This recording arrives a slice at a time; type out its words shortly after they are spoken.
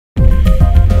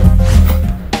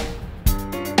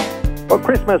Well,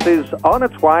 Christmas is on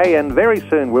its way, and very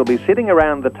soon we'll be sitting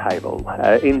around the table,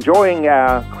 enjoying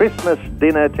our Christmas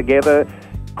dinner together,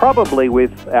 probably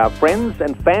with our friends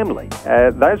and family,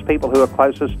 those people who are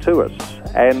closest to us.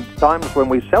 And times when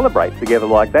we celebrate together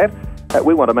like that,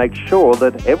 we want to make sure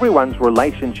that everyone's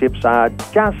relationships are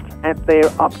just at their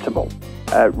optimal.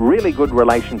 Really good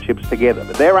relationships together.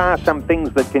 But there are some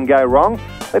things that can go wrong.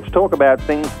 Let's talk about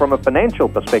things from a financial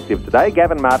perspective today.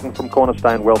 Gavin Martin from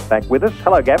Cornerstone Wealth back with us.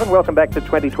 Hello, Gavin. Welcome back to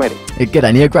 2020.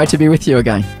 G'day, Neil. Great to be with you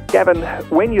again. Gavin,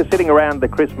 when you're sitting around the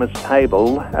Christmas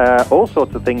table, all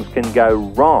sorts of things can go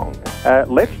wrong.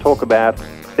 Let's talk about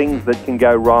things that can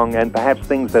go wrong and perhaps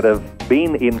things that have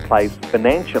been in place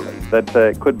financially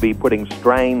that could be putting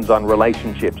strains on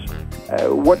relationships.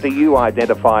 What do you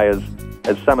identify as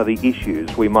some of the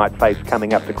issues we might face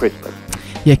coming up to Christmas?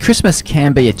 Yeah, Christmas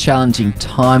can be a challenging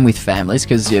time with families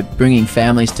because you're bringing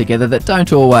families together that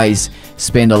don't always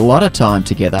spend a lot of time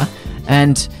together,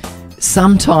 and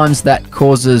sometimes that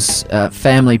causes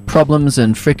family problems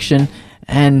and friction.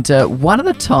 And one of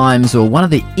the times, or one of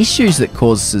the issues that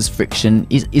causes friction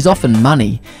is often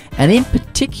money, and in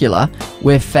particular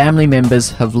where family members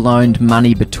have loaned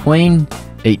money between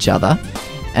each other,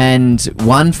 and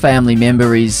one family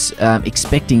member is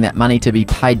expecting that money to be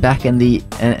paid back, and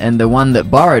the one that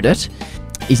borrowed it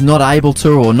is not able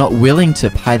to or not willing to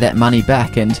pay that money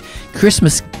back. And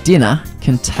Christmas dinner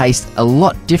can taste a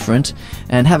lot different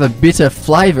and have a bitter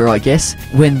flavour, I guess,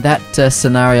 when that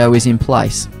scenario is in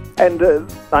place. And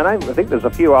I think there's a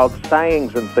few old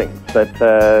sayings and things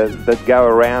that go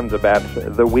around about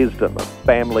the wisdom of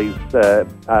families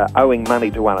owing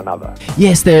money to one another.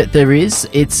 Yes, there is.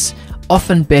 It's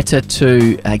often better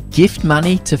to gift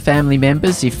money to family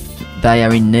members if they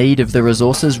are in need of the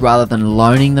resources rather than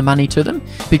loaning the money to them,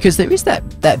 because there is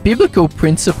that biblical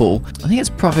principle, I think it's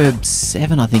Proverbs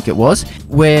 7, I think it was,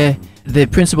 where the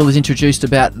principle is introduced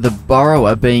about the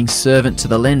borrower being servant to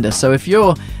the lender. So if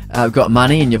you're got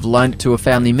money and you've loaned it to a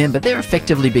family member, they're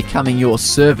effectively becoming your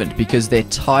servant because they're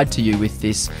tied to you with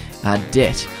this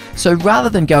debt. So rather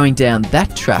than going down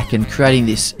that track and creating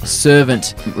this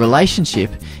servant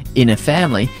relationship in a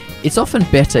family, it's often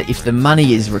better, if the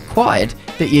money is required,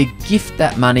 that you gift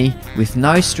that money with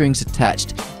no strings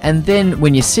attached, and then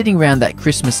when you're sitting around that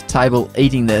Christmas table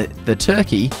eating the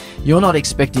turkey, you're not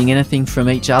expecting anything from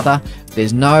each other.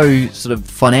 There's no sort of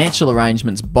financial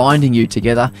arrangements binding you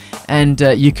together, and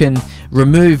you can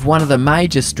remove one of the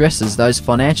major stresses, those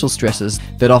financial stresses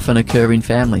that often occur in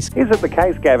families. Is it the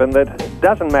case, Gavin, that it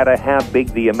doesn't matter how big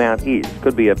the amount is?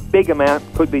 Could be a big amount,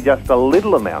 could be just a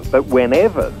little amount, but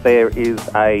whenever there is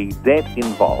a debt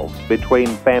involved between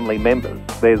family members,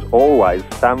 there's always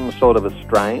some sort of a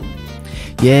strain?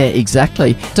 Yeah,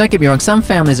 exactly. Don't get me wrong, some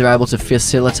families are able to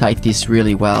facilitate this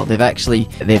really well.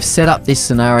 They've set up this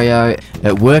scenario,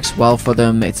 it works well for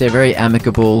them, they're very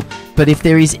amicable. But if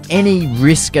there is any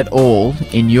risk at all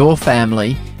in your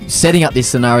family setting up this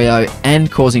scenario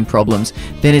and causing problems,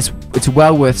 then it's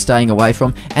well worth staying away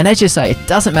from. And as you say, it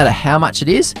doesn't matter how much it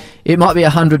is. It might be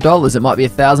 $100, it might be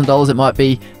 $1,000, it might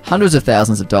be hundreds of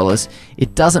thousands of dollars.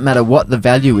 It doesn't matter what the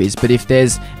value is, but if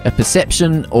there's a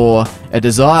perception or a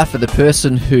desire for the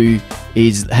person who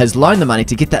has loaned the money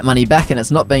to get that money back and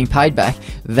it's not being paid back,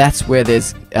 that's where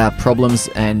there's problems,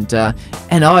 and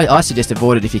I suggest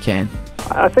avoid it if you can.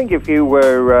 I think if you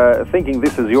were thinking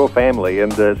this is your family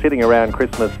and sitting around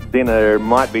Christmas dinner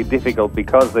might be difficult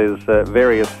because there's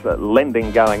various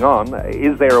lending going on,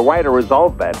 is there a way to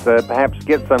resolve that? Perhaps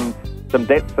get some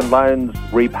debts and loans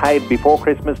repaid before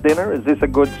Christmas dinner? Is this a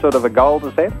good sort of a goal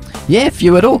to set? Yeah, if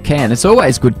you at all can. It's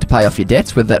always good to pay off your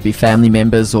debts, whether that be family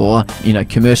members or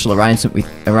commercial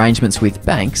arrangements with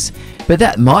banks. But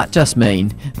that might just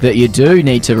mean that you do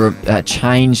need to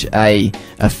change a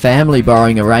family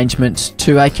borrowing arrangement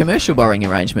to a commercial borrowing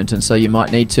arrangement, and so you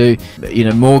might need to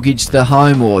mortgage the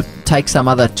home or take some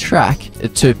other track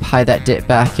to pay that debt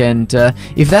back. And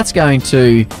if that's going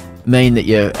to mean that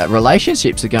your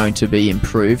relationships are going to be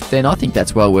improved, then I think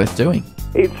that's well worth doing.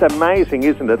 It's amazing,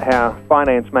 isn't it, how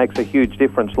finance makes a huge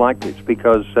difference like this,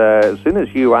 because as soon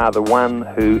as you are the one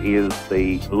who is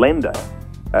the lender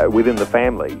within the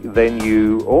family, then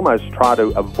you almost try to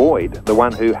avoid the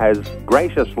one who has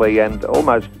graciously and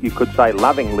almost, you could say,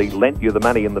 lovingly lent you the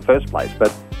money in the first place.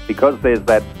 But because there's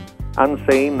that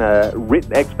unseen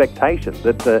written expectation,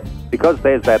 because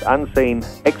there's that unseen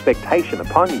expectation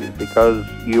upon you, because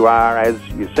you are, as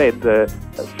you said, a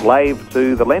slave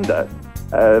to the lender,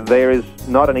 there is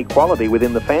not an equality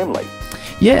within the family.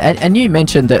 Yeah, and you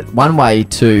mentioned that one way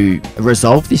to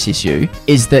resolve this issue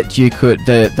is that you could,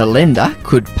 the lender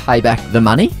could pay back the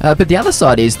money, but the other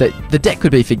side is that the debt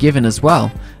could be forgiven as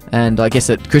well. And I guess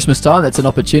at Christmas time, that's an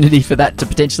opportunity for that to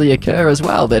potentially occur as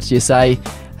well, that you say,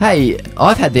 hey,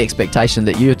 I've had the expectation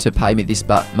that you're to pay me this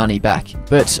money back,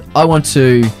 but I want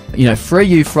to, free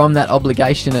you from that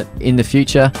obligation in the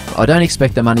future. I don't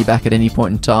expect the money back at any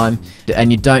point in time,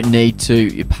 and you don't need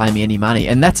to pay me any money.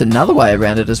 And that's another way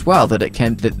around it as well, that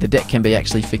the debt can be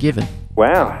actually forgiven.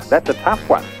 Wow, that's a tough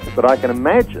one, but I can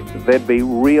imagine there'd be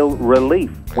real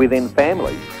relief within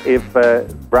families if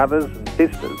brothers and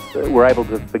sisters were able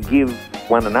to forgive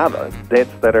one another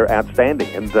debts that are outstanding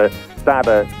and start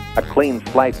a clean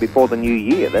slate before the new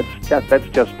year.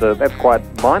 That's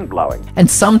quite mind-blowing. And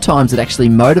sometimes it actually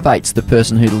motivates the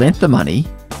person who lent the money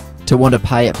to want to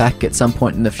pay it back at some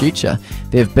point in the future.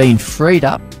 They've been freed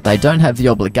up, they don't have the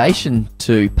obligation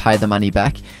to pay the money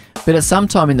back, but at some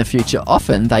time in the future,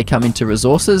 often they come into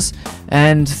resources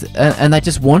and they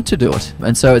just want to do it.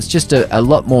 And so it's just a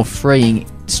lot more freeing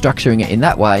structuring it in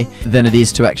that way than it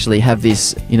is to actually have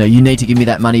this, you need to give me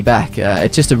that money back.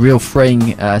 It's just a real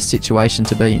freeing situation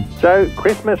to be in. So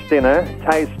Christmas dinner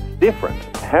tastes different.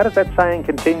 How does that saying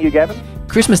continue, Gavin?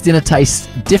 Christmas dinner tastes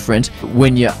different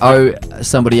when you owe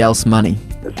somebody else money.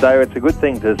 So it's a good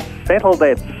thing to settle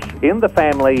debts in the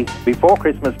family before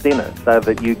Christmas dinner so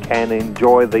that you can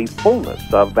enjoy the fullness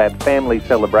of that family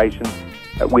celebration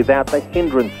without the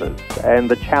hindrances and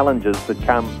the challenges that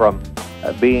come from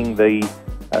being the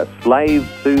slave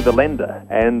to the lender.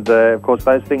 And of course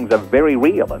those things are very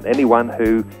real, and anyone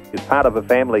who is part of a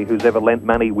family who's ever lent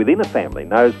money within a family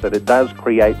knows that it does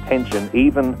create tension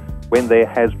even when there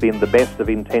has been the best of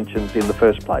intentions in the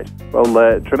first place.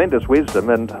 Well, tremendous wisdom,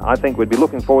 and I think we'd be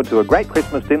looking forward to a great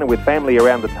Christmas dinner with family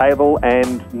around the table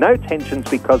and no tensions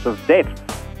because of debt.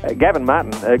 Gavin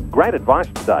Martin, great advice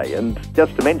today, and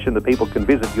just to mention that people can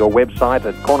visit your website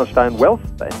at Cornerstone Wealth,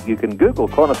 and you can Google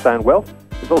Cornerstone Wealth.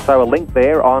 There's also a link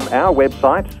there on our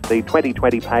website, the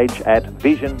 2020 page at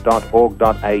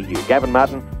vision.org.au. Gavin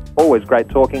Martin, always great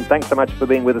talking. Thanks so much for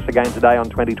being with us again today on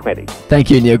 2020.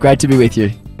 Thank you, Neil. Great to be with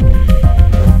you.